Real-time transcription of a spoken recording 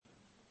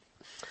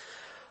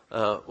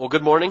Well,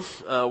 good morning.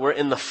 We're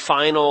in the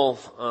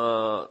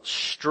final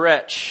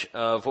stretch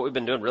of what we've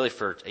been doing really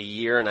for a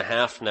year and a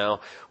half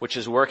now, which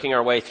is working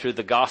our way through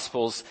the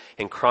Gospels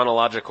in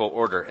chronological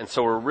order. And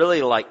so we're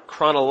really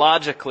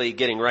chronologically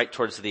getting right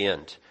towards the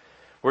end.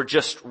 We're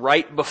just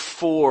right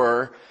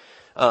before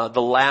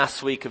the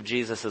last week of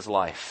Jesus'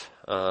 life.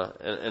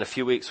 In a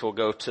few weeks we'll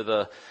go to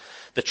the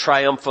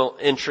triumphal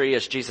entry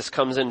as Jesus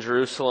comes in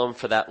Jerusalem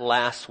for that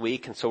last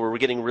week. And so we're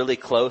getting really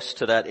close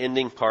to that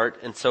ending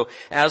part. And so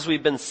as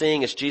we've been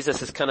seeing, as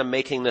Jesus is kind of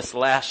making this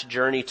last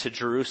journey to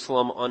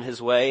Jerusalem on his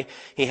way,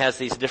 he has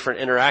these different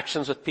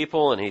interactions with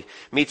people, and he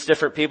meets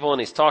different people, and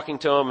he's talking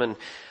to them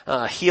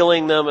and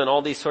healing them and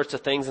all these sorts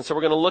of things. And so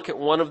we're going to look at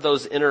one of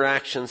those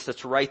interactions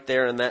that's right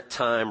there in that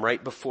time,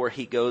 right before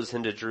he goes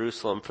into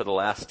Jerusalem for the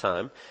last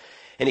time.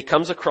 And he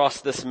comes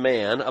across this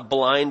man, a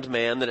blind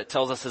man that it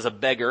tells us is a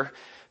beggar,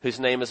 whose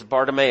name is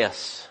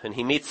Bartimaeus. And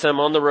he meets him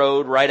on the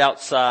road right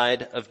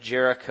outside of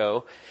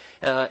Jericho.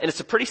 And it's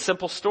a pretty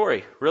simple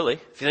story, really,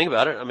 if you think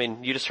about it. I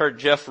mean, you just heard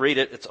Jeff read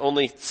it. It's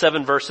only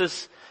 7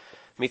 verses.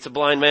 Meets a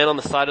blind man on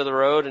the side of the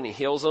road, and he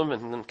heals him,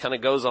 and then kind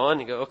of goes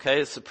on. You go,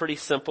 okay, it's a pretty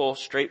simple,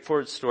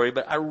 straightforward story.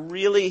 But I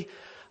really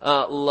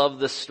love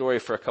this story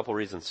for a couple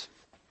reasons.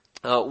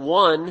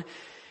 One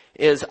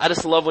is I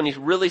just love when you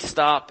really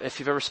stop, if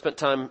you've ever spent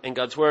time in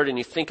God's Word and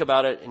you think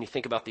about it and you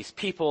think about these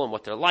people and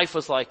what their life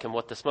was like and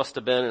what this must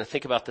have been, and I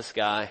think about this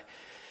guy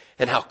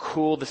and how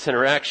cool this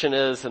interaction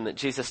is and that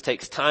Jesus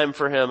takes time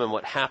for him and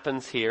what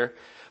happens here.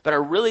 But I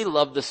really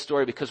love this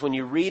story because when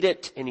you read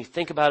it and you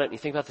think about it and you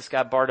think about this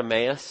guy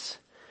Bartimaeus,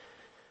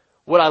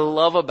 what I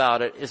love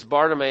about it is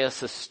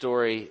Bartimaeus'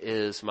 story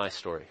is my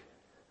story.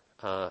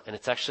 And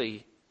it's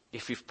actually,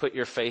 if you've put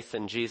your faith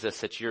in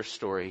Jesus, it's your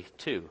story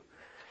too.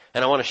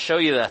 And I want to show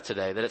you that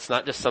today, that it's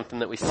not just something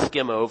that we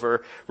skim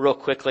over real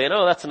quickly and,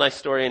 oh, that's a nice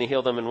story, and he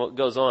healed them and what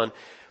goes on.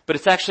 But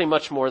it's actually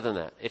much more than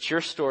that. It's your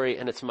story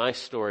and it's my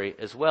story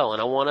as well.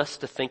 And I want us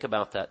to think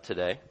about that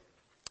today.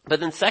 But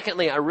then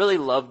secondly, I really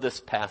love this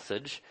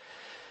passage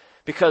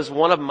because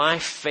one of my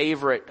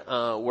favorite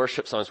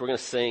worship songs we're going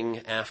to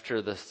sing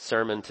after the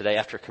sermon today,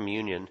 after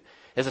communion,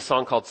 is a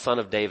song called Son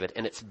of David,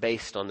 and it's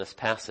based on this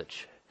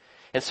passage.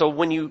 And so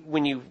when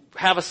you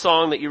have a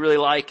song that you really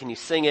like and you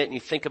sing it and you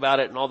think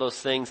about it and all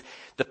those things,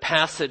 the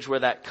passage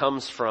where that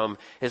comes from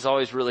is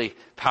always really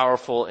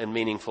powerful and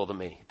meaningful to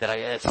me. That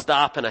I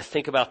stop and I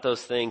think about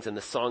those things, and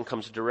the song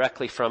comes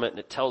directly from it and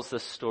it tells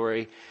this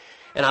story.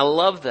 And I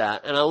love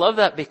that. And I love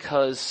that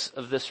because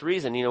of this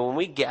reason. You know, when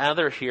we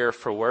gather here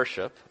for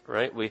worship,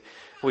 right, we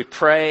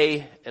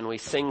pray and we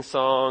sing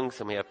songs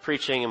and we have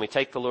preaching and we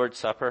take the Lord's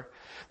Supper.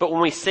 But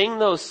when we sing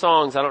those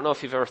songs, I don't know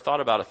if you've ever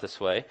thought about it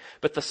this way,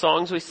 but the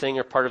songs we sing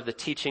are part of the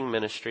teaching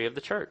ministry of the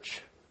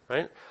church,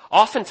 right?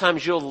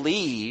 Oftentimes you'll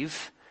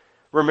leave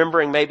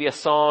remembering maybe a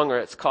song, or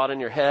it's caught in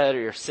your head, or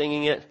you're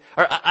singing it.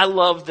 Or I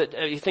love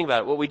that, you think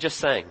about it, what we just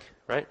sang,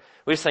 right?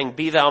 We just sang,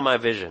 "Be Thou My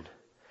Vision."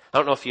 I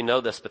don't know if you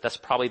know this, but that's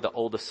probably the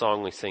oldest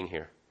song we sing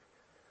here.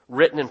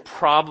 Written in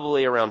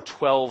probably around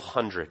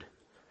 1200,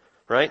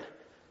 right?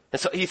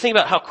 And so you think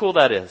about how cool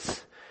that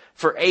is.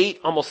 For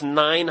almost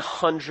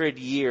 900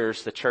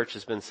 years, the church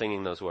has been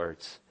singing those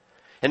words.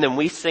 And then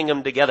we sing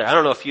them together. I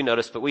don't know if you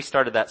noticed, but we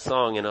started that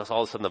song and all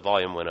of a sudden the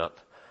volume went up.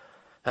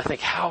 I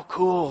think, how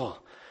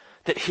cool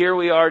that here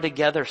we are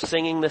together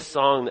singing this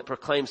song that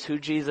proclaims who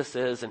Jesus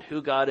is and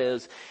who God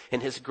is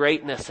and his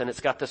greatness. And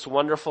it's got this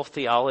wonderful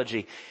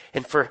theology.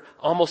 And for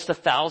almost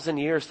 1,000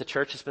 years, the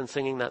church has been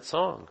singing that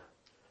song.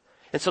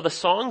 And so the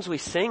songs we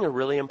sing are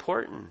really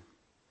important.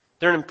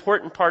 They're an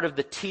important part of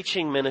the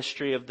teaching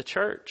ministry of the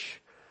church.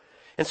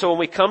 And so when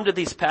we come to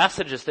these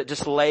passages that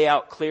just lay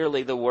out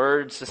clearly the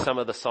words to some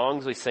of the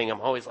songs we sing,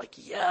 I'm always like,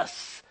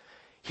 yes,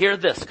 hear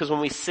this. Because when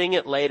we sing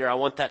it later, I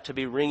want that to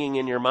be ringing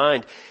in your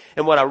mind.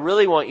 And what I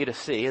really want you to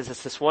see is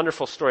it's this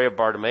wonderful story of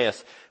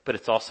Bartimaeus, but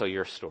it's also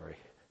your story.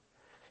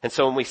 And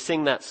so when we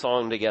sing that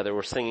song together,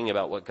 we're singing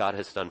about what God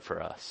has done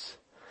for us.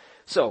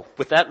 So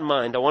with that in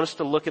mind, I want us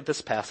to look at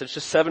this passage,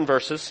 just 7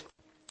 verses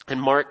in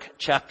Mark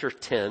chapter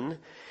 10.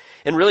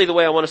 And really the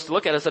way I want us to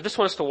look at it is I just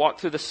want us to walk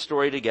through this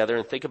story together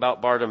and think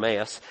about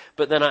Bartimaeus.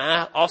 But then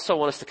I also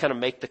want us to kind of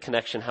make the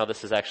connection how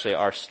this is actually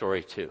our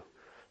story too.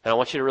 And I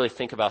want you to really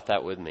think about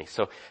that with me.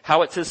 So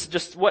how it's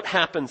just what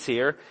happens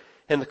here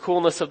and the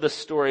coolness of this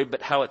story,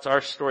 but how it's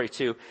our story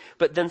too.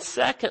 But then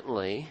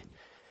secondly,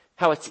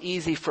 how it's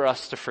easy for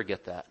us to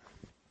forget that.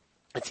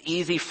 It's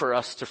easy for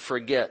us to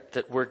forget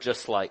that we're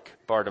just like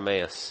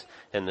Bartimaeus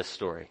in this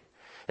story.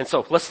 And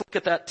so let's look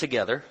at that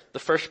together. The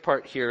first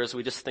part here is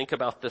we just think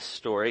about this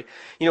story.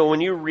 You know,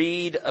 when you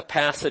read a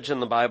passage in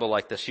the Bible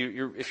like this,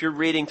 if you're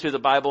reading through the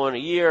Bible in a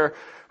year,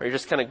 or you're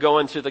just kind of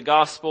going through the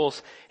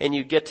Gospels and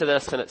you get to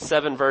this and it's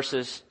 7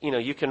 verses, you know,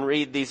 you can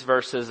read these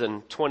verses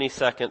in 20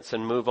 seconds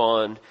and move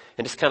on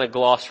and just kind of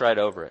gloss right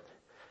over it.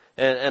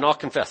 And I'll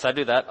confess, I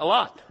do that a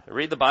lot. I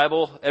read the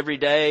Bible every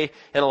day,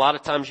 and a lot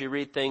of times you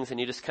read things and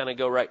you just kind of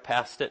go right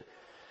past it.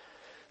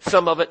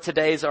 Some of it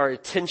today is our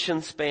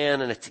attention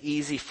span, and it's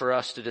easy for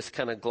us to just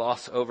kind of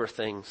gloss over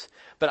things.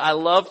 But I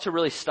love to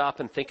really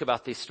stop and think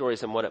about these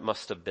stories and what it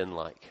must have been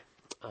like.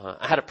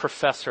 I had a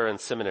professor in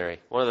seminary.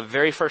 One of the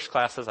very first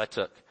classes I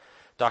took,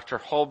 Dr.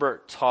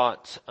 Holbert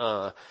taught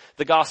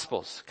the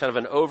Gospels, kind of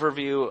an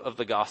overview of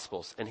the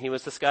Gospels. And he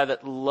was this guy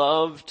that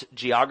loved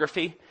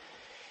geography.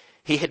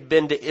 He had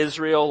been to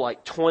Israel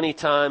like 20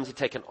 times. He'd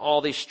taken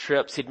all these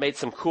trips. He'd made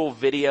some cool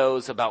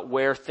videos about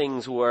where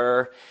things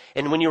were.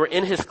 And when you were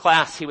in his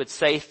class, he would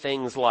say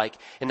things like,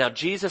 and now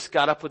Jesus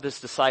got up with his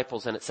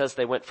disciples and it says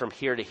they went from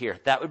here to here.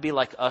 That would be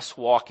like us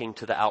walking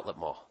to the outlet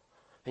mall.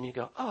 And you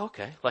go, oh,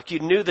 okay. Like you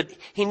knew that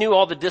he knew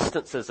all the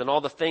distances and all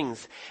the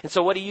things. And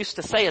so what he used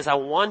to say is, I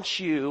want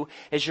you,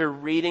 as you're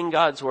reading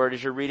God's word,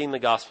 as you're reading the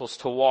Gospels,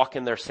 to walk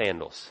in their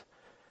sandals.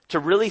 To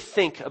really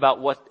think about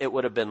what it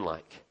would have been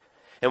like.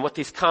 And what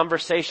these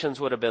conversations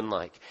would have been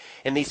like.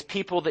 And these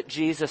people that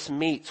Jesus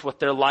meets, what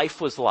their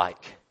life was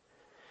like.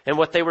 And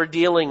what they were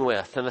dealing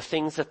with. And the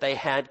things that they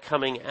had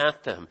coming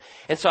at them.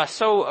 And so I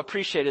so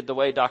appreciated the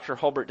way Dr.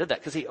 Holbert did that.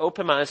 Because he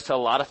opened my eyes to a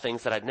lot of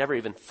things that I'd never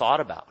even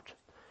thought about.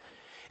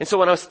 And so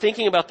when I was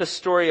thinking about this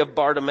story of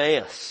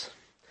Bartimaeus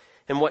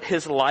and what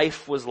his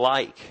life was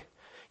like,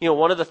 you know,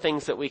 one of the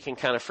things that we can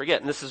kind of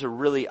forget, and this is a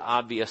really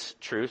obvious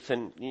truth,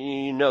 and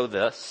you know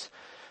this,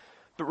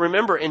 but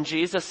remember in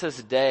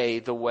Jesus' day,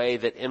 the way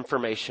that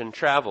information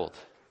traveled.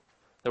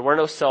 There were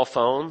no cell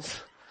phones,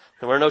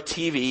 there were no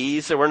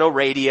TVs, there were no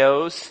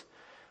radios,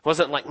 it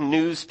wasn't like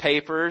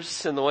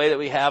newspapers in the way that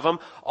we have them.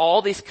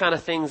 All these kind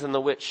of things in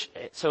the which,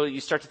 so you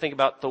start to think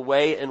about the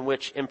way in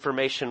which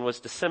information was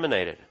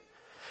disseminated.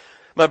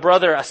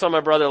 I saw my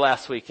brother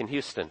last week in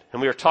Houston,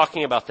 and we were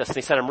talking about this, and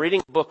he said, I'm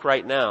reading a book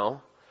right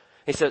now.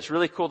 He said, it's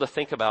really cool to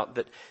think about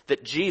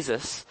that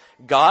Jesus,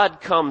 God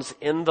comes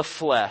in the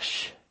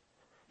flesh,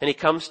 and he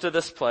comes to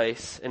this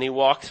place, and he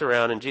walks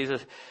around, and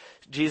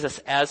Jesus,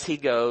 as he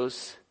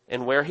goes,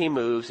 and where he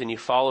moves, and you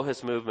follow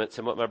his movements,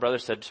 and what my brother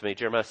said to me,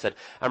 Jeremiah said,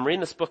 I'm reading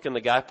this book, and the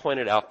guy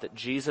pointed out that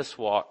Jesus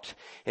walked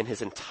in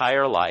his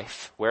entire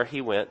life, where he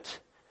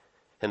went,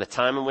 and the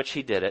time in which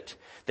he did it,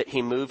 that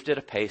he moved at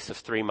a pace of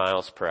 3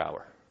 miles per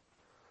hour.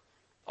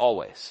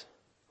 Always.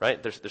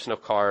 Right? There's no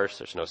cars,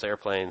 there's no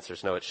airplanes,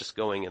 it's just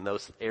going in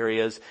those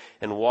areas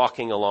and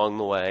walking along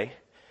the way.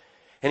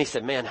 And he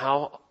said, man,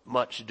 how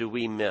much do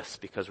we miss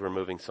because we're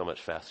moving so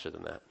much faster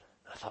than that?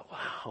 I thought,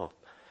 wow.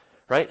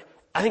 Right?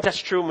 I think that's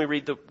true when we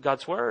read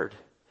God's word.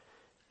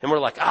 And we're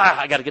like,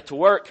 I gotta get to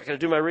work, I gotta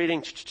do my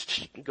reading,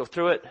 go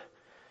through it.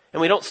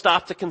 And we don't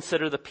stop to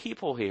consider the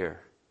people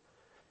here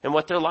and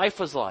what their life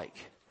was like.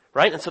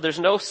 Right? And so there's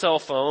no cell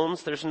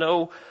phones, there's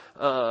no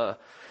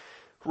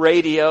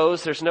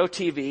radios, there's no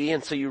TV.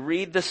 And so you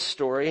read this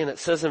story, and it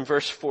says in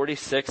verse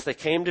 46, they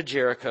came to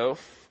Jericho,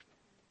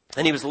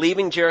 and he was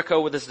leaving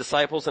Jericho with his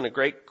disciples and a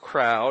great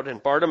crowd,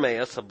 and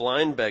Bartimaeus, a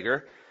blind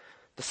beggar,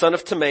 the son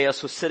of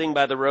Timaeus, was sitting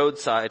by the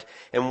roadside.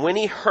 And when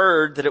he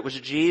heard that it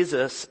was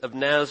Jesus of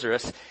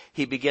Nazareth,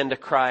 he began to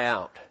cry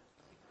out.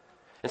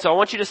 And so I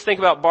want you to think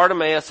about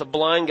Bartimaeus, a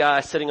blind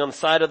guy sitting on the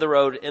side of the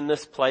road in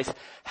this place.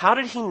 How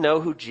did he know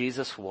who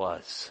Jesus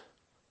was?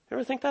 You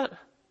ever think that?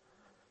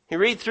 You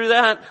read through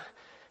that,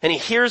 and he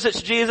hears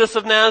it's Jesus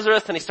of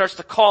Nazareth, and he starts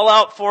to call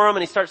out for him,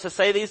 and he starts to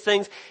say these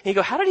things. And you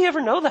go, how did he ever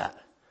know that?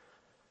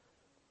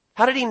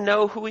 How did he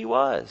know who he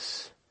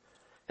was?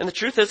 And the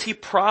truth is, he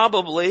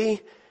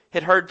probably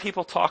had heard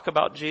people talk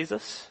about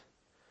Jesus.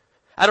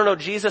 I don't know,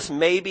 Jesus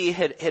maybe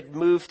had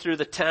moved through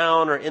the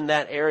town or in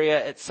that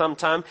area at some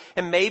time,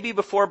 and maybe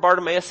before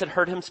Bartimaeus had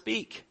heard him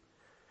speak.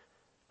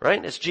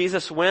 Right? As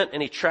Jesus went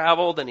and he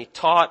traveled and he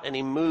taught and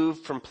he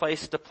moved from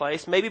place to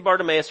place, maybe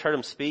Bartimaeus heard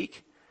him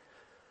speak.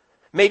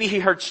 Maybe he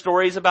heard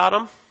stories about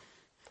him.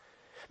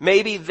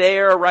 Maybe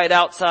there, right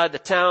outside the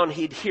town,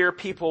 he'd hear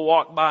people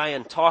walk by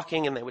and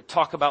talking, and they would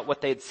talk about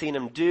what they'd seen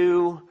him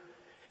do,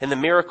 and the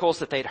miracles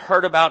that they'd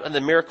heard about, and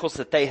the miracles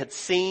that they had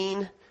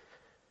seen.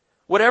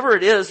 Whatever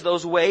it is,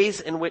 those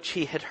ways in which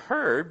he had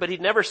heard, but he'd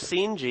never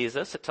seen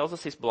Jesus. It tells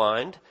us he's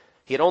blind.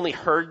 He had only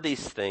heard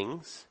these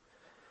things.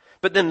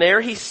 But then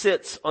there he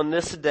sits on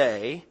this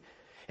day,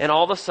 and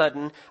all of a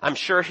sudden, I'm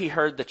sure he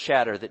heard the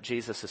chatter that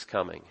Jesus is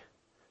coming.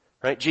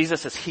 Right?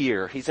 Jesus is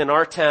here. He's in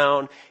our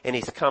town, and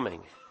he's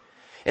coming.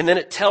 And then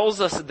it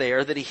tells us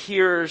there that he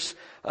hears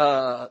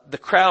the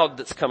crowd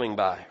that's coming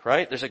by,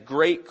 right? There's a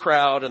great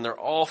crowd, and they're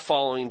all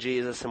following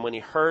Jesus. And when he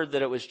heard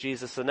that it was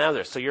Jesus of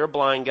Nazareth, so you're a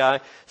blind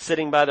guy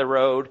sitting by the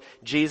road.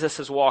 Jesus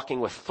is walking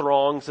with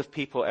throngs of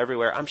people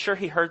everywhere. I'm sure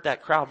he heard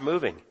that crowd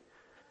moving.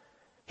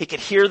 He could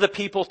hear the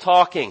people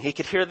talking. He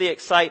could hear the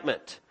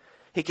excitement.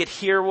 He could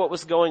hear what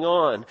was going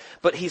on.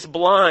 But he's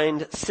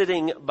blind,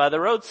 sitting by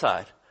the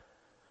roadside.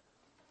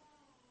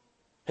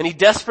 And he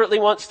desperately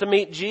wants to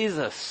meet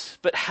Jesus.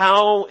 But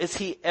how is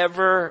he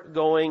ever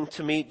going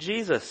to meet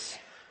Jesus?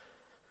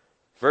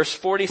 Verse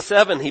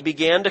 47, he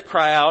began to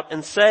cry out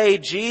and say,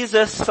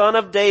 Jesus, Son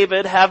of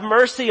David, have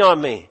mercy on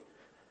me.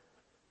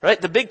 Right?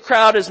 The big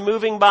crowd is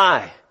moving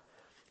by.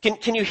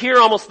 Can you hear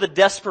almost the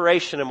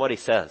desperation in what he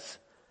says?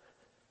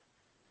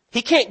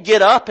 He can't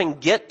get up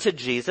and get to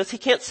Jesus. He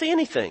can't see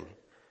anything.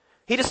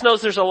 He just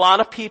knows there's a lot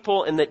of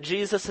people and that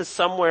Jesus is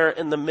somewhere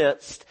in the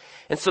midst.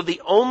 And so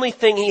the only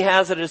thing he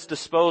has at his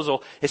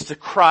disposal is to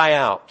cry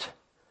out,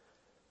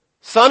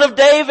 Son of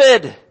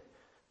David,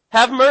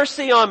 have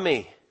mercy on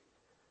me.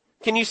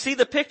 Can you see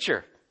the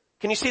picture?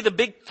 Can you see the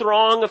big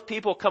throng of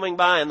people coming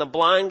by and the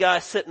blind guy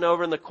sitting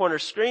over in the corner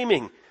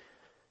screaming,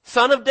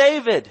 Son of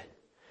David?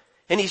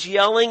 And he's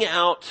yelling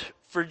out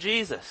for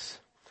Jesus.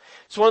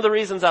 It's one of the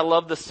reasons I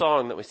love this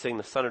song that we sing,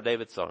 the Son of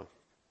David song.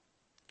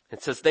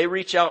 It says, they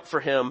reach out for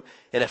him,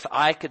 and if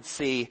I could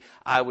see,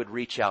 I would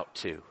reach out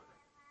too.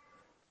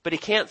 But he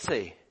can't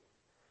see.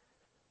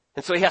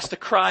 And so he has to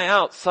cry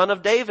out, Son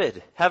of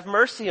David, have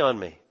mercy on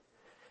me.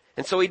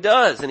 And so he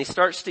does, and he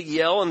starts to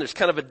yell, and there's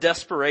kind of a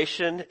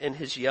desperation in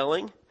his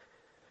yelling. I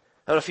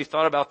don't know if you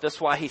thought about this,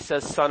 why he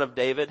says, Son of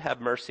David,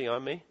 have mercy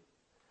on me.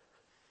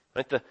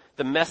 Right?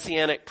 The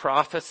messianic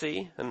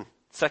prophecy in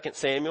 2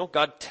 Samuel,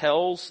 God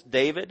tells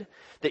David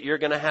that you're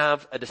going to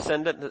have a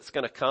descendant that's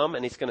going to come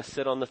and he's going to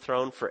sit on the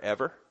throne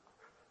forever.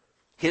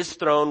 His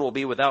throne will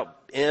be without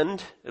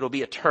end. It'll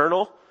be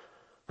eternal.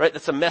 Right?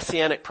 That's a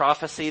messianic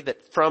prophecy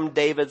that from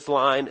David's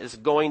line is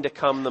going to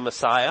come the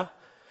Messiah.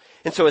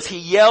 And so as he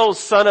yells,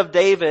 Son of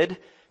David,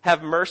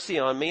 have mercy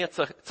on me, it's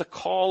a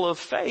call of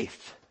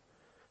faith.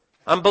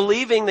 I'm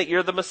believing that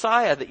you're the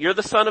Messiah, that you're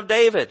the Son of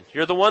David.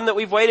 You're the one that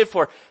we've waited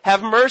for.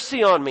 Have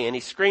mercy on me. And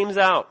he screams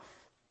out.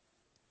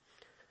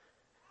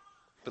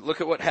 But look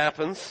at what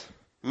happens.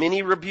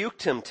 Many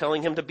rebuked him,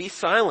 telling him to be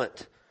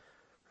silent.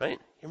 Right?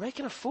 You're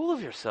making a fool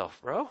of yourself,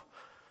 bro.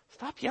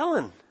 Stop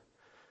yelling.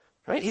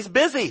 Right? He's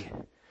busy.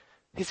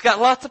 He's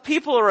got lots of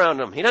people around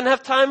him. He doesn't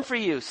have time for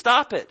you.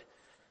 Stop it.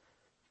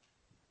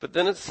 But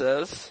then it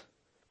says,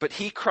 but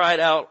he cried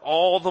out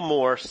all the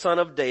more, Son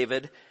of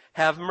David,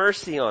 have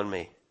mercy on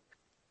me.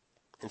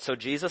 And so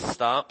Jesus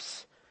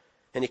stops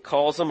and he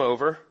calls him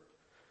over.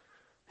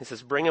 He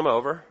says, bring him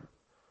over.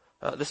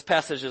 This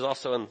passage is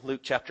also in Luke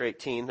chapter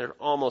 18. They're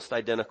almost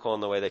identical in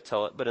the way they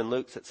tell it. But in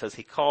Luke's it says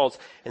he calls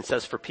and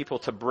says for people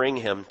to bring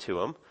him to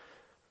him.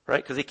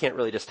 Right? Because he can't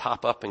really just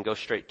hop up and go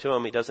straight to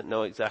him. He doesn't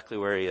know exactly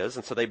where he is.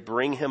 And so they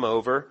bring him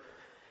over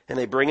and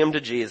they bring him to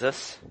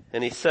Jesus.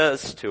 And he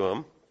says to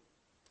him,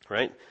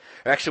 right?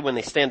 Or actually when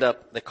they stand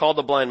up, they call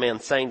the blind man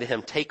saying to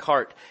him, take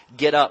heart,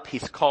 get up,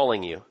 he's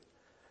calling you.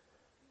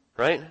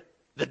 Right?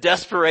 The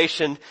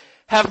desperation,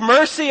 have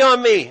mercy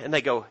on me. And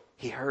they go,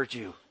 he heard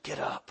you, get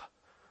up.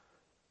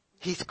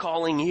 He's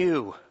calling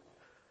you.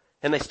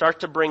 And they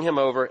start to bring him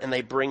over and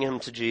they bring him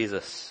to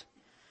Jesus.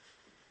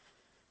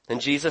 And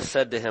Jesus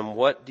said to him,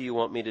 what do you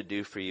want me to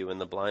do for you? And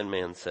the blind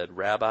man said,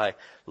 Rabbi,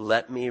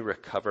 let me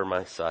recover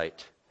my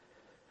sight.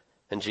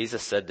 And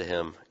Jesus said to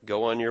him,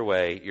 go on your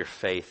way, your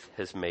faith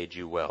has made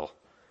you well.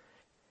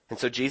 And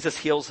so Jesus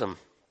heals him.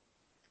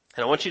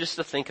 And I want you just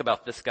to think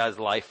about this guy's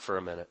life for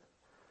a minute.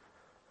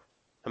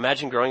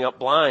 Imagine growing up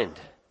blind.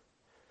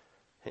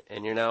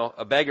 And you're now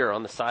a beggar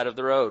on the side of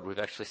the road. We've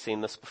actually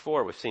seen this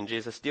before. We've seen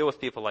Jesus deal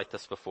with people like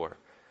this before.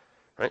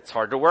 Right? It's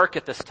hard to work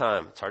at this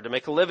time. It's hard to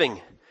make a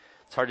living.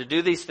 It's hard to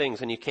do these things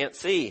when you can't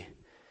see.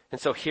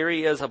 And so here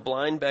he is, a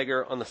blind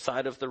beggar on the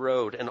side of the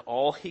road, and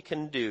all he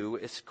can do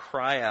is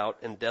cry out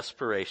in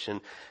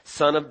desperation,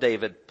 Son of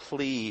David,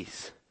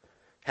 please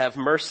have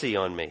mercy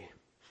on me.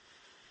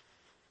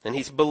 And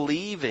he's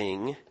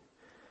believing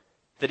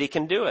that he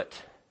can do it.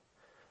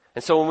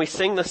 And so when we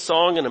sing this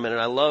song in a minute,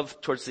 I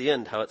love towards the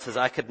end how it says,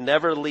 I could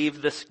never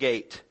leave this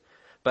gate,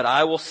 but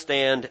I will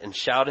stand and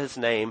shout his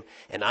name,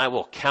 and I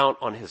will count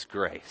on his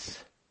grace.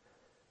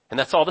 And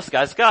that's all this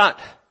guy's got.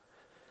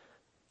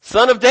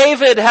 Son of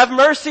David, have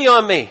mercy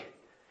on me.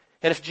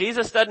 And if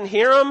Jesus doesn't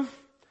hear him,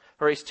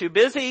 or he's too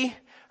busy,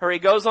 or he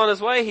goes on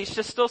his way, he's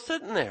just still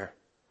sitting there.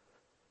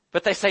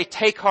 But they say,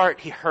 take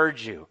heart, he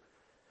heard you.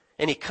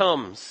 And he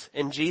comes,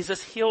 and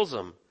Jesus heals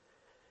him.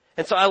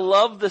 And so I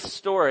love this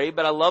story,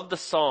 but I love the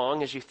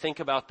song as you think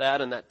about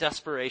that and that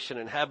desperation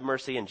and have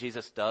mercy, and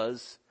Jesus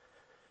does.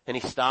 And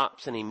he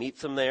stops and he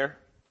meets him there.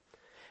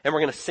 And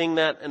we're going to sing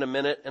that in a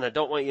minute, and I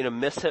don't want you to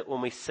miss it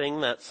when we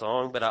sing that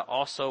song, but I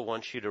also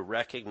want you to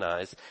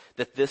recognize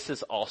that this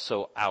is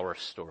also our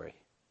story.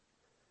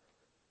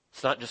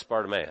 It's not just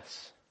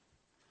Bartimaeus.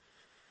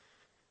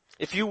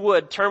 If you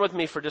would, turn with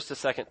me for just a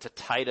second to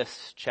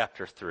Titus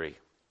chapter 3.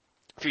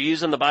 If you're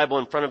using the Bible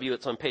in front of you,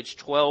 it's on page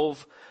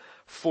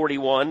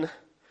 1241.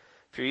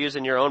 If you're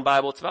using your own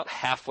Bible, it's about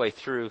halfway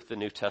through the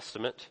New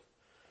Testament.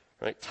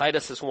 Right?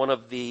 Titus is one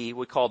of the,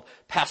 we call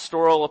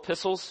pastoral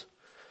epistles.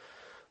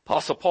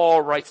 Apostle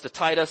Paul writes to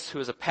Titus, who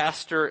is a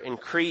pastor in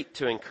Crete,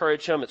 to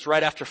encourage him. It's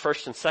right after 1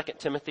 and 2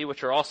 Timothy,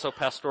 which are also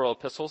pastoral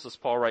epistles, as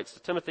Paul writes to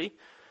Timothy.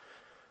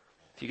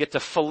 If you get to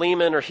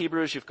Philemon or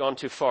Hebrews, you've gone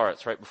too far.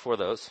 It's right before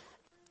those.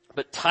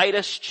 But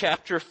Titus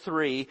chapter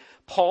 3,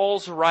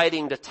 Paul's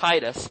writing to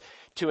Titus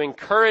to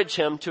encourage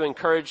him to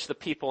encourage the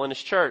people in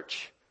his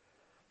church.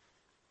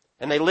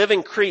 And they live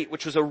in Crete,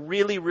 which was a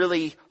really,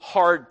 really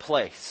hard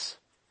place.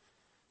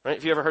 Right?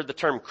 Have you ever heard the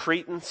term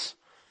Cretans?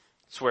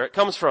 It's where it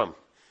comes from.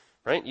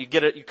 Right? You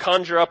get it, you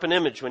conjure up an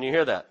image when you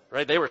hear that,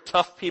 right? They were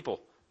tough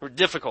people. They were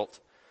difficult.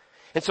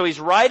 And so he's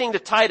writing to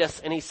Titus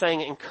and he's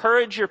saying,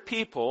 encourage your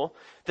people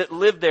that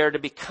live there to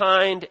be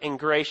kind and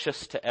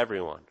gracious to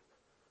everyone.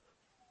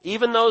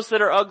 Even those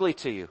that are ugly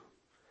to you.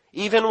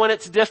 Even when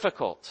it's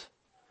difficult.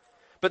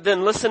 But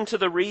then listen to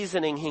the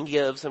reasoning he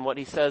gives and what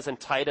he says in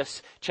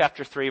Titus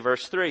chapter 3,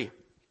 verse 3.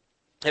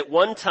 At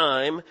one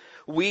time,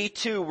 we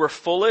too were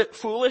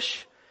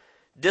foolish,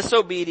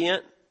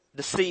 disobedient,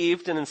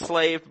 deceived, and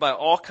enslaved by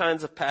all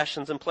kinds of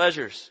passions and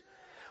pleasures.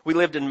 We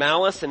lived in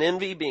malice and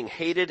envy, being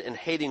hated and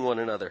hating one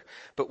another.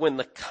 But when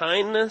the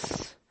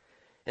kindness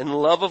and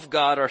love of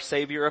God, our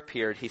Savior,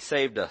 appeared, he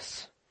saved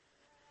us.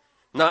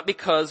 Not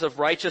because of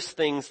righteous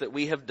things that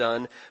we have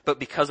done, but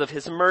because of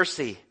his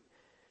mercy.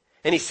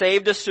 And he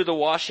saved us through the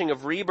washing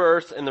of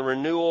rebirth and the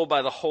renewal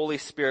by the Holy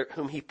Spirit,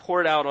 whom he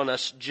poured out on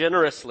us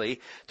generously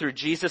through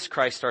Jesus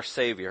Christ our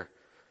Savior.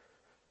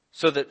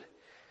 So that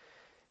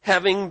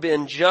having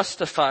been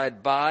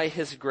justified by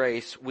his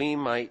grace, we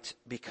might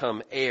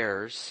become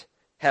heirs,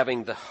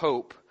 having the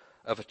hope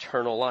of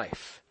eternal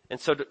life. And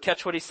so to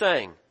catch what he's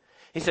saying.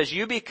 He says,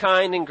 you be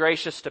kind and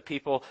gracious to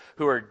people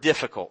who are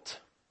difficult,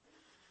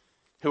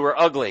 who are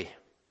ugly,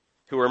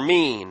 who are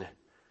mean,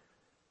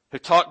 who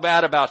talk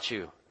bad about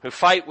you, who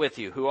fight with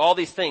you, who all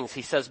these things.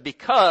 He says,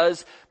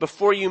 because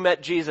before you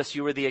met Jesus,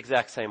 you were the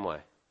exact same way.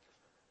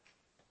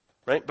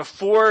 Right?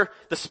 Before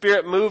the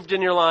Spirit moved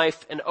in your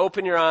life and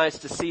opened your eyes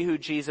to see who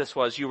Jesus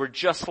was, you were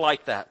just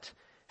like that.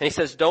 And he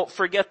says, don't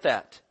forget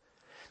that.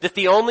 That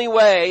the only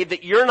way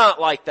that you're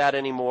not like that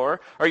anymore,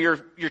 or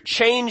you're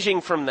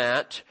changing from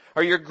that,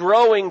 or you're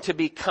growing to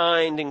be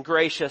kind and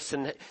gracious,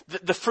 and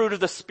the fruit of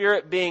the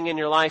Spirit being in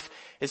your life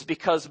is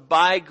because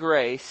by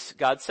grace,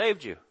 God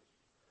saved you.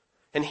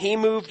 And he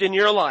moved in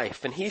your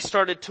life, and he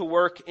started to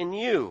work in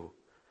you.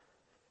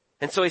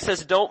 And so he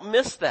says, don't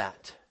miss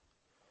that.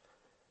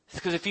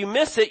 Because if you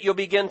miss it, you'll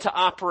begin to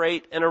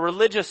operate in a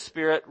religious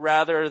spirit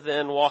rather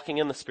than walking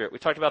in the Spirit. We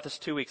talked about this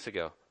 2 weeks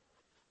ago.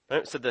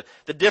 Right? So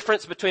the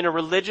difference between a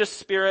religious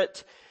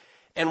spirit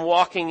and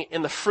walking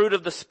in the fruit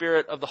of the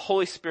Spirit, of the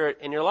Holy Spirit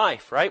in your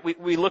life, right?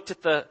 We looked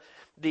at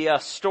the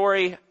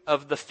story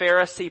of the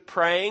Pharisee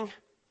praying.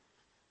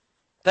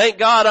 Thank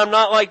God I'm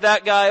not like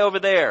that guy over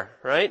there,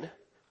 right?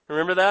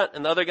 Remember that?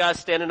 And the other guy's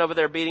standing over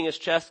there beating his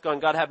chest going,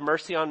 God have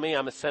mercy on me,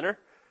 I'm a sinner.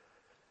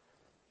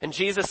 And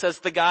Jesus says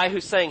the guy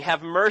who's saying,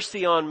 have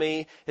mercy on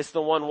me, is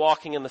the one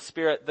walking in the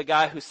Spirit. The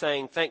guy who's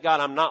saying, thank God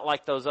I'm not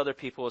like those other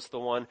people, is the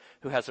one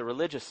who has a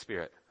religious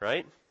spirit,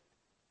 right?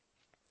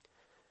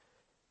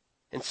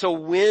 And so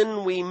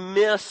when we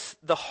miss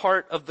the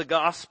heart of the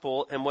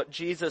gospel and what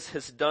Jesus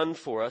has done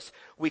for us,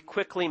 we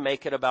quickly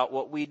make it about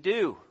what we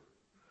do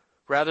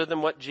rather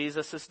than what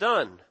Jesus has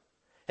done.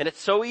 And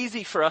it's so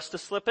easy for us to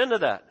slip into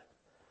that.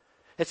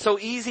 It's so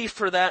easy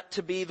for that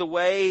to be the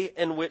way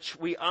in which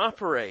we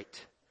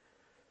operate.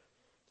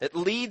 It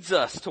leads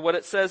us to what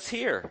it says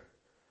here,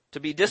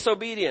 to be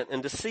disobedient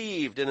and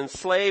deceived and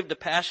enslaved to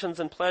passions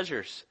and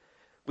pleasures.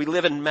 We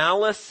live in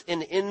malice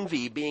and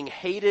envy, being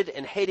hated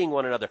and hating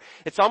one another.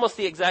 It's almost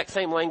the exact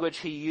same language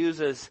he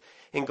uses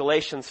in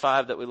Galatians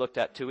 5 that we looked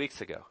at 2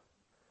 weeks ago.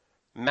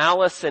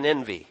 Malice and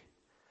envy,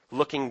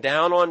 looking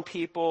down on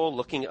people,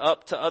 looking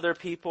up to other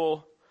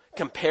people,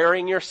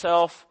 comparing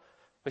yourself.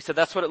 We said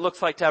that's what it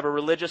looks like to have a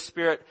religious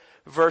spirit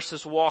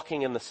versus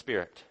walking in the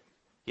Spirit.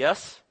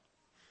 Yes?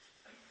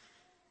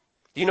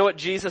 Do you know what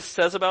Jesus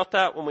says about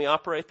that when we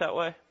operate that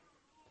way?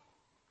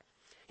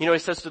 You know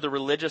what he says to the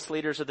religious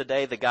leaders of the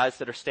day, the guys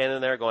that are standing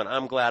there going,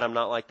 I'm glad I'm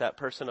not like that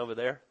person over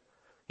there.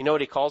 You know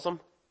what he calls them?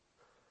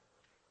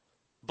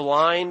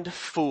 Blind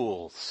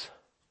fools.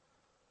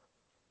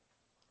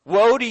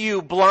 Woe to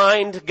you,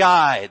 blind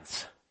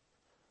guides.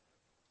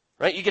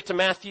 Right? You get to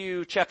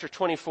Matthew chapter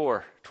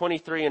 24,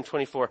 23 and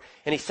 24,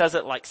 and he says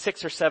it like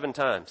 6 or 7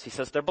 times. He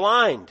says they're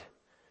blind.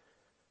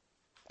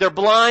 They're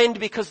blind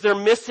because they're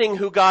missing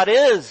who God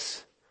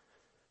is.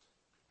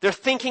 They're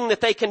thinking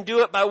that they can do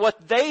it by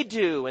what they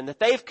do and that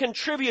they've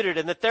contributed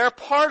and that they're a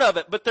part of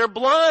it, but they're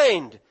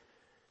blind.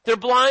 They're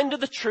blind to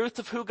the truth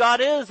of who God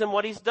is and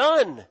what he's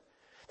done.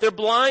 They're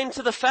blind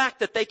to the fact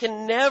that they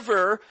can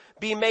never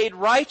be made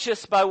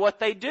righteous by what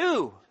they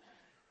do.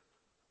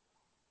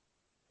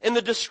 In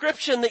the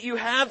description that you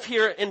have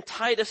here in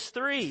Titus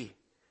 3,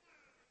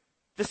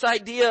 this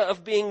idea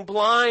of being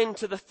blind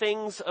to the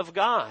things of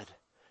God.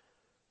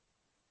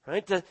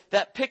 Right?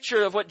 That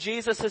picture of what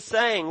Jesus is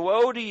saying,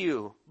 woe to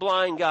you,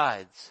 blind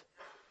guides.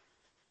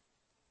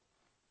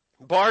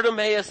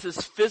 Bartimaeus'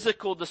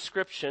 physical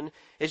description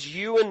is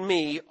you and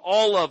me,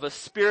 all of us,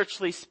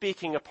 spiritually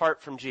speaking,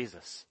 apart from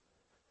Jesus.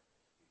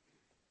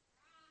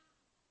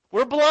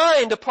 We're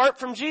blind apart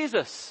from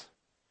Jesus.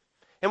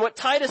 And what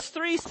Titus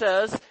 3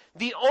 says,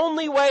 the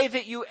only way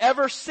that you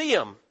ever see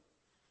him,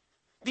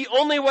 the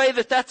only way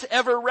that that's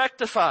ever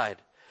rectified,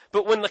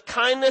 but when the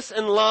kindness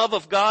and love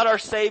of God our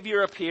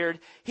Savior appeared,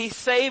 he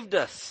saved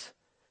us.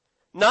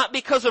 Not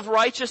because of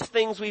righteous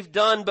things we've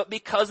done, but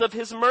because of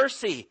his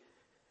mercy.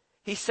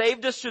 He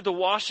saved us through the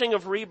washing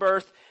of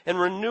rebirth and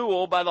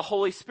renewal by the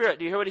Holy Spirit.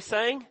 Do you hear what he's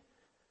saying?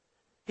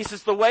 He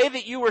says the way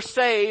that you were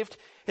saved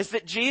is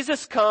that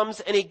Jesus comes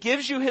and he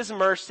gives you his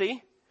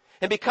mercy.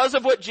 And because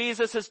of what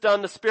Jesus has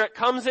done, the Spirit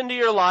comes into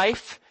your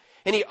life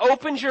and he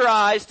opens your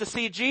eyes to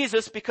see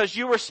Jesus because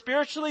you were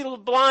spiritually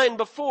blind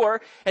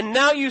before and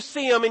now you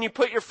see him and you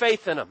put your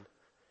faith in him.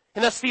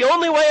 And that's the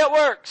only way it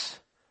works.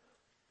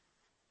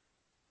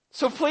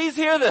 So please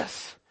hear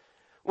this.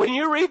 When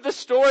you read the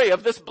story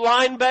of this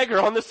blind beggar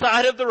on the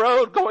side of the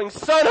road going,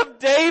 Son of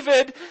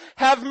David,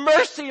 have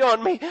mercy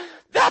on me.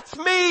 That's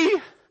me.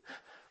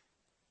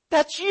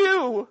 That's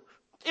you.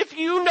 If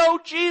you know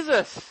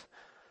Jesus.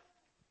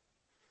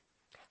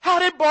 How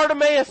did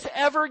Bartimaeus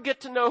ever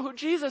get to know who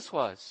Jesus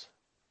was?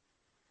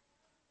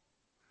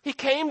 He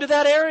came to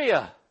that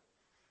area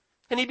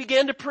and he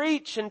began to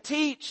preach and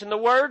teach, and the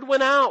word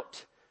went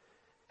out.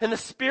 And the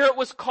Spirit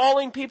was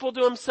calling people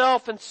to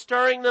himself and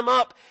stirring them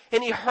up.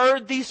 And he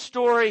heard these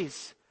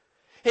stories.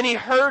 And he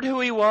heard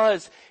who he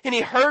was. And he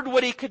heard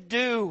what he could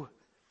do.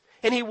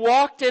 And he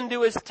walked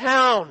into his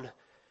town.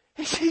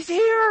 And he's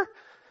here.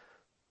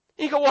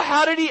 And you go, well,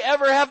 how did he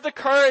ever have the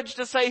courage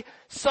to say,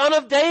 Son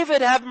of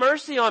David, have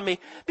mercy on me?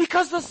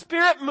 Because the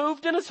Spirit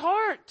moved in his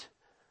heart.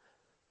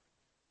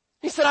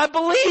 He said, I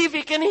believe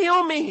he can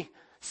heal me.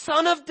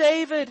 Son of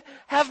David,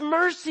 have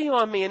mercy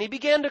on me. And he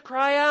began to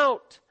cry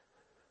out.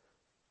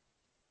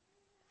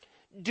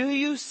 Do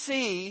you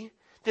see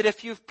that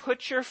if you've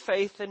put your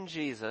faith in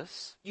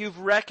Jesus, you've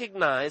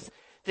recognized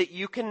that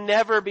you can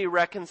never be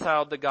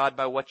reconciled to God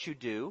by what you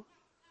do,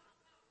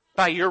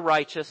 by your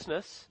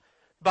righteousness,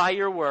 by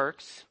your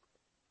works,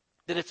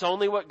 that it's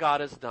only what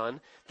God has done,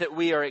 that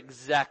we are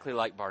exactly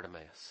like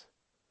Bartimaeus.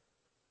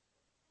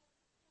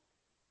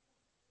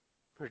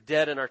 We're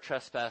dead in our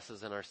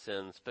trespasses and our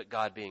sins, but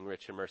God, being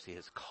rich in mercy,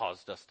 has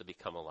caused us to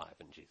become alive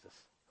in Jesus.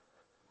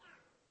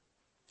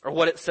 Or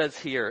what it says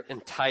here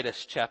in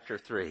Titus chapter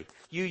 3.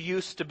 You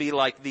used to be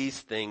like these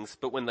things,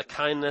 but when the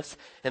kindness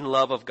and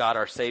love of God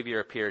our Savior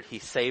appeared, He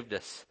saved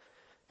us.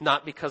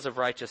 Not because of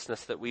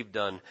righteousness that we've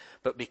done,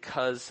 but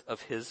because of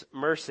His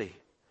mercy.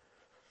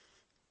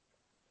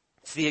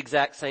 It's the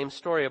exact same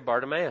story of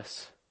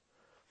Bartimaeus.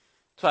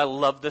 So I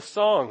love this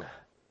song.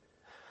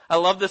 I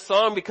love this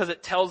song because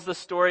it tells the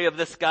story of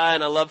this guy,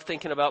 and I love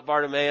thinking about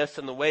Bartimaeus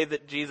and the way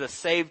that Jesus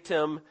saved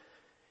him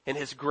and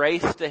His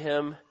grace to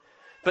him.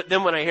 But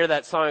then when I hear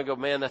that song, I go,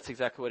 man, that's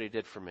exactly what He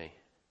did for me.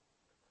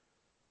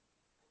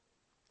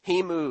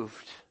 He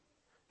moved,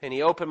 and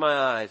He opened my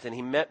eyes, and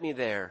He met me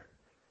there,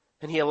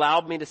 and He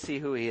allowed me to see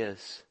who He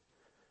is.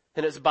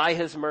 And it's by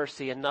His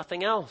mercy and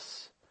nothing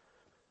else.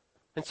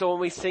 And so when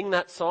we sing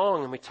that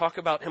song and we talk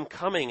about Him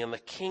coming and the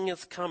King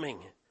is coming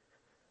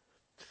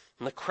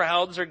and the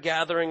crowds are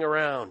gathering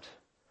around,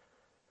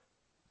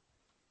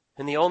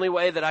 and the only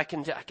way that I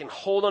can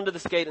hold onto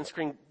this gate and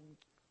scream,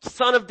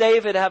 Son of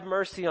David, have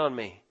mercy on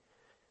me.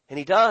 And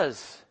He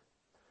does.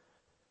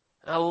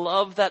 I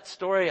love that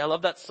story. I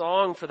love that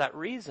song for that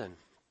reason.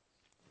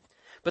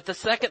 But the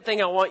second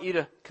thing I want you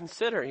to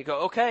consider, you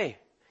go, okay,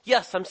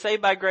 yes, I'm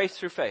saved by grace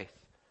through faith.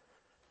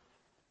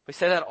 We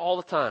say that all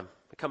the time.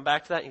 We come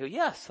back to that and you go,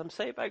 yes, I'm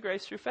saved by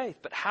grace through faith.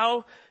 But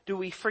how do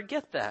we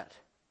forget that?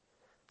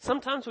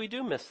 Sometimes we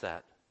do miss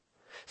that.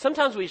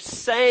 Sometimes we're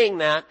saying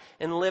that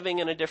and living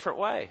in a different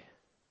way.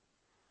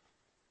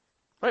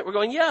 Right? We're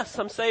going, yes,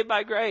 I'm saved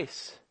by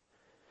grace.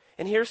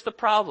 And here's the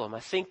problem I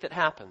think that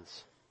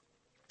happens.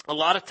 A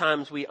lot of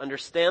times we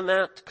understand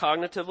that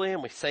cognitively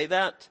and we say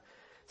that.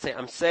 Say,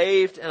 I'm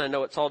saved and I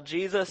know it's all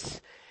Jesus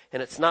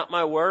and it's not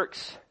my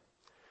works.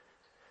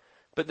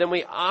 But then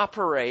we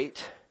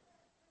operate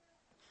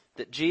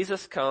that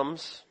Jesus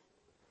comes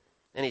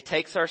and He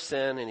takes our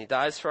sin and He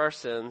dies for our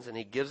sins and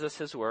He gives us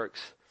His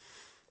works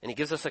and He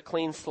gives us a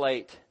clean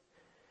slate.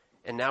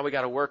 And now we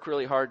got to work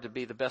really hard to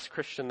be the best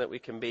Christian that we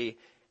can be,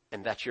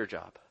 and that's your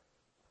job.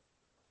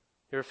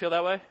 You ever feel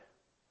that way?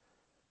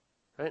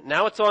 Right?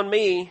 Now it's on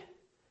me.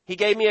 He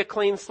gave me a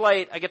clean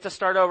slate. I get to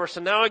start over.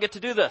 So now I get to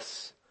do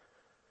this.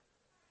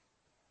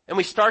 And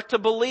we start to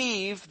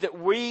believe that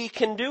we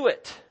can do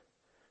it.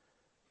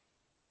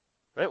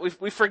 Right?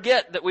 We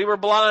forget that we were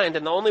blind,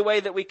 and the only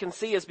way that we can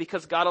see is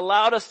because God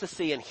allowed us to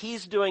see, and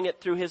He's doing it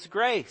through His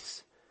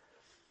grace.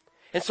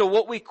 And so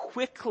what we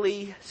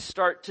quickly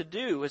start to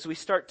do is we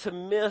start to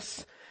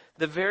miss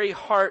the very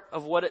heart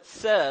of what it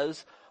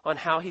says on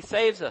how He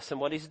saves us and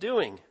what He's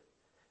doing.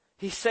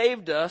 He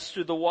saved us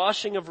through the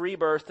washing of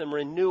rebirth and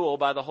renewal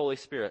by the Holy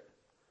Spirit.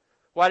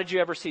 Why did you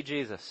ever see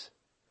Jesus?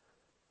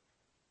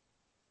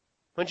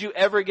 When did you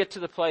ever get to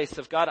the place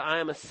of, God, I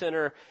am a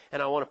sinner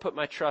and I want to put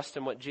my trust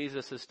in what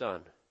Jesus has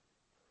done?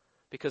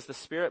 Because the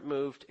Spirit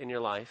moved in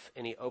your life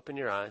and He opened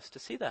your eyes to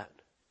see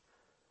that.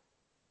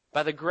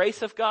 By the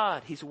grace of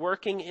God, He's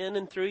working in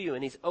and through you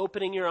and He's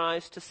opening your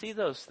eyes to see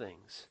those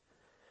things.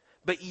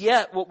 But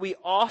yet what we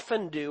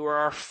often do, or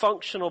our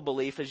functional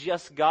belief, is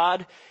yes,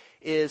 God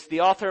is the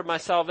author of my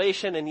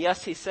salvation, and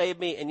yes, He saved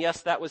me, and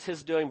yes, that was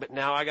His doing, but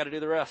now I got to do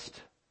the rest.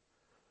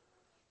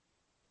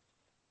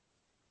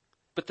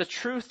 But the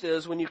truth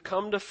is, when you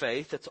come to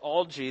faith, it's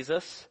all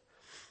Jesus.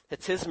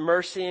 It's His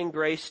mercy and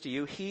grace to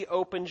you. He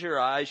opens your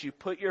eyes. You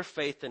put your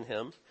faith in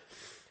Him.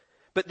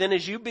 But then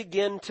as you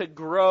begin to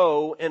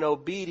grow in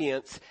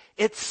obedience,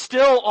 it's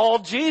still all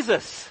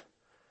Jesus.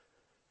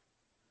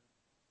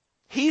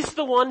 He's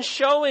the one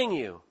showing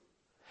you.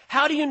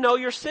 How do you know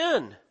your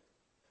sin?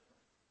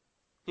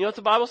 You know what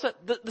the Bible said?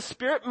 The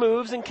Spirit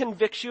moves and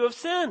convicts you of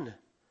sin.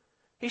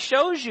 He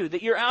shows you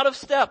that you're out of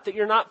step, that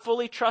you're not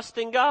fully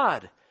trusting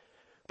God.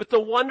 But the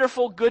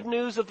wonderful good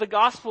news of the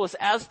gospel is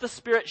as the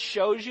Spirit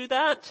shows you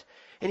that,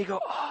 and you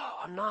go, oh,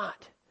 I'm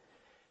not.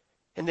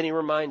 And then he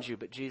reminds you,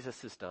 but Jesus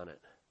has done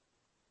it.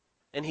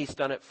 And he's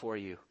done it for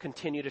you.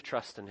 Continue to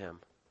trust in him.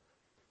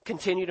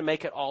 Continue to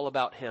make it all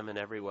about him in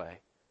every way.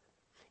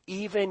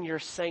 Even your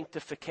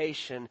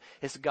sanctification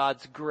is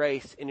God's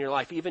grace in your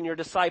life. Even your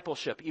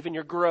discipleship, even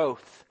your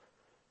growth.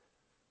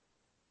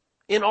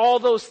 In all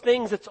those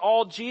things, it's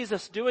all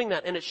Jesus doing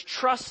that. And it's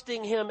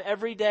trusting him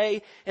every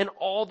day in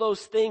all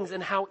those things.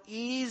 And how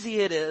easy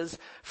it is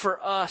for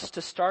us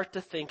to start to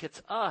think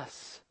it's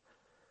us.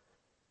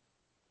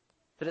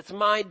 That it's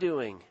my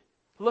doing.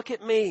 Look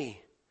at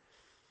me.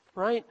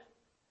 Right?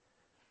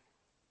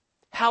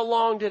 How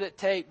long did it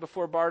take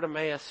before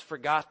Bartimaeus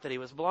forgot that he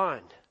was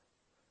blind?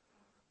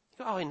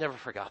 Oh, he never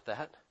forgot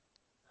that.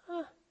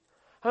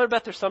 I would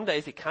bet there's some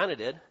days he kind of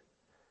did.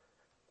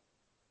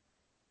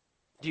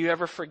 Do you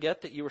ever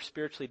forget that you were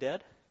spiritually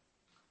dead?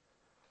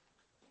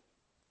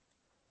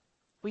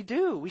 We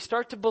do. We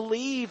start to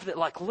believe that,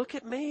 like, look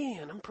at me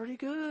and I'm pretty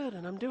good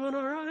and I'm doing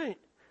all right.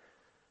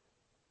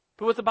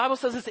 But what the Bible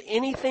says is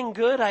anything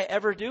good I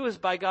ever do is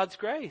by God's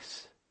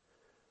grace.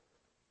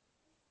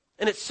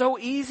 And it's so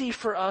easy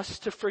for us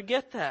to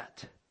forget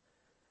that.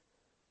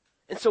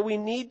 And so we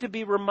need to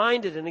be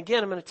reminded, and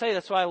again, I'm going to tell you,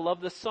 that's why I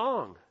love this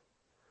song.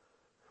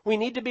 We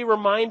need to be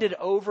reminded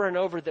over and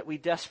over that we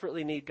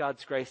desperately need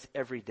God's grace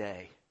every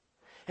day.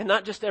 And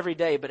not just every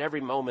day, but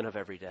every moment of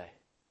every day.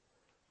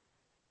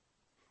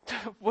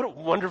 What a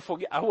wonderful,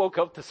 I woke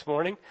up this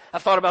morning. I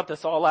thought about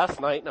this all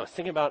last night, and I was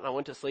thinking about it, and I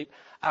went to sleep.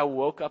 I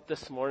woke up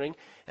this morning,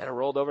 and I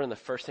rolled over, and the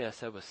first thing I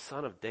said was,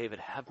 Son of David,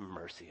 have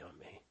mercy on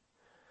me.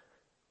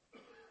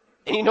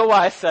 And you know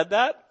why I said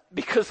that?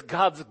 Because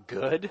God's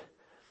good.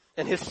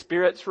 And his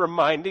Spirit's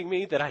reminding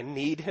me that I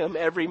need him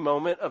every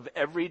moment of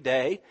every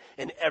day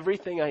in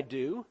everything I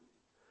do.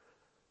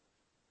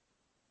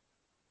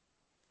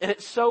 And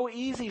it's so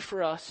easy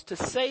for us to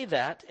say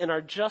that in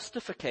our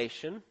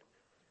justification,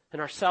 in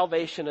our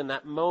salvation, in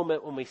that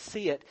moment when we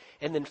see it,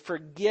 and then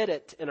forget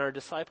it in our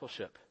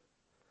discipleship.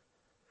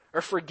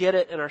 Or forget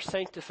it in our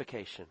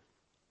sanctification.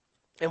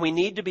 And we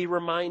need to be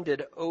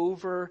reminded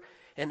over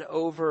and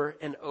over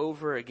and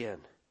over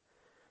again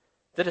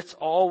that it's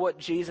all what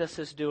Jesus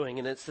is doing,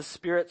 and it's the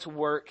Spirit's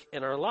work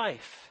in our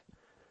life.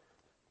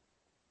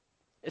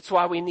 It's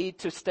why we need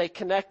to stay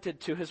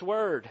connected to his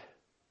word.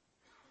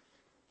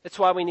 It's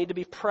why we need to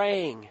be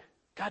praying.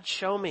 God,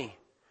 show me.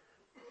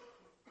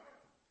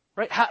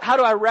 Right? How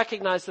do I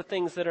recognize the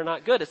things that are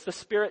not good? It's the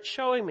Spirit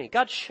showing me.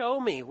 God, show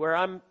me where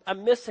I'm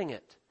missing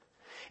it.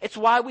 It's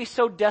why we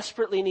so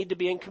desperately need to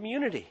be in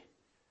community.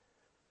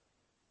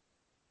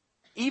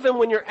 Even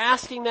when you're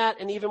asking that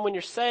and even when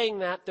you're saying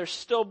that, there's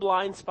still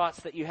blind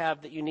spots that you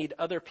have that you need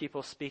other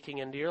people speaking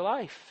into your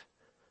life.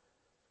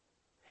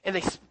 And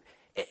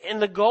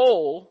the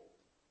goal,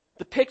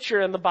 the picture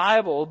in the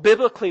Bible,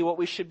 biblically what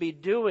we should be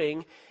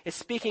doing is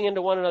speaking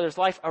into one another's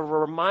life, of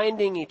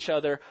reminding each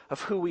other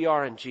of who we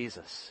are in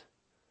Jesus.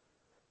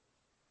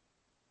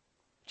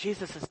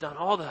 Jesus has done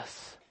all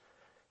this.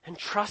 And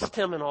trust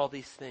him in all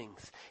these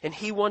things. And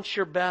he wants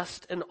your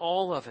best in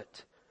all of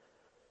it.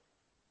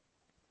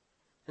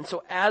 And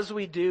so as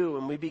we do,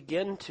 and we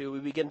begin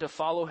to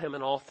follow him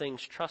in all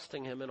things,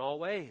 trusting him in all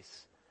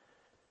ways.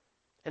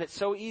 And it's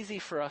so easy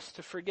for us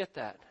to forget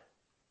that.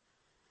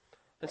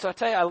 And so I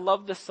tell you, I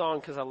love this song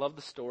because I love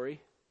the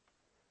story.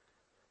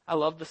 I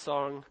love the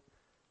song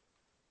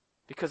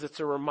because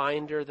it's a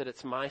reminder that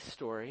it's my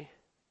story.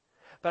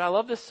 But I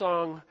love this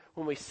song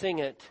when we sing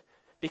it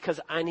because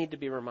I need to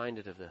be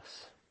reminded of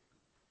this.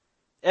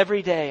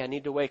 Every day I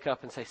need to wake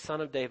up and say,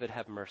 Son of David,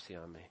 have mercy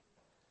on me.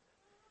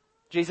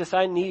 Jesus,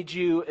 I need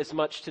you as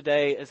much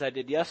today as I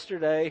did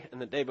yesterday and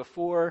the day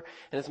before,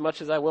 and as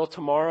much as I will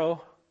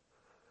tomorrow.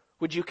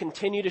 Would you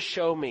continue to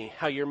show me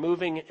how you're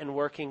moving and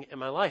working in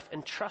my life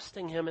and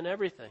trusting him in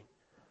everything?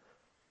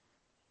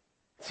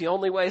 It's the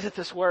only way that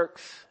this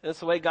works, and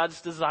it's the way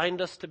God's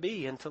designed us to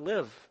be and to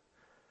live.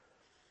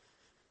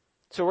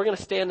 So we're going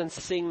to stand and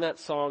sing that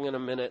song in a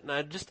minute, and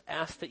I just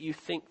ask that you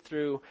think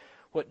through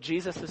what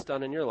Jesus has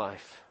done in your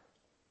life.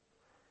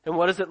 And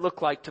what does it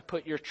look like to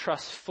put your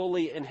trust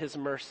fully in his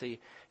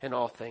mercy in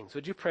all things?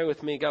 Would you pray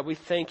with me? God, we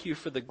thank you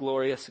for the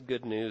glorious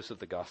good news of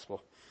the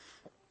gospel.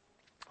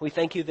 We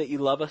thank you that you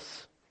love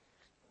us,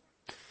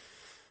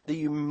 that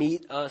you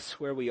meet us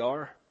where we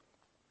are,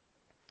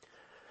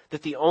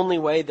 that the only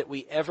way that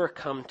we ever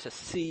come to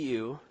see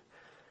you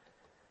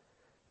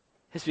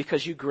is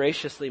because you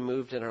graciously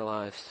moved in our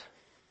lives,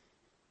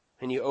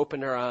 and you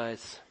opened our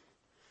eyes,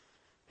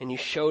 and you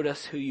showed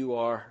us who you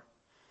are.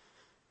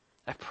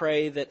 I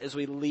pray that as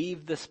we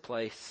leave this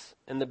place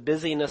and the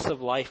busyness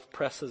of life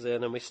presses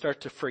in and we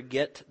start to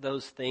forget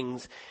those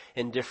things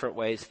in different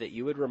ways, that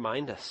you would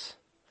remind us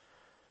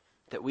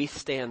that we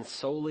stand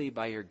solely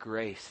by your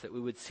grace, that we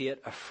would see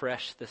it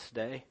afresh this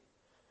day.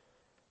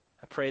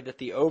 I pray that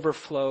the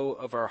overflow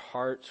of our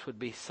hearts would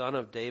be, Son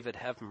of David,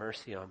 have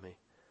mercy on me.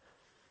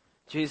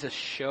 Jesus,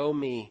 show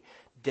me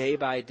day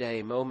by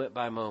day, moment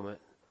by moment.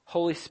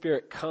 Holy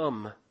Spirit,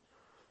 come.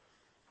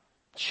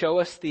 Show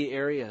us the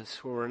areas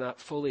where we're not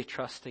fully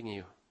trusting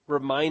you.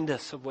 Remind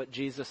us of what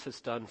Jesus has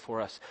done for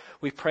us.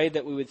 We pray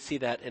that we would see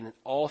that in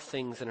all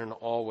things and in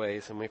all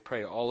ways, and we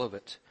pray all of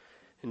it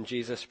in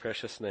Jesus'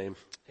 precious name.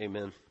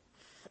 Amen.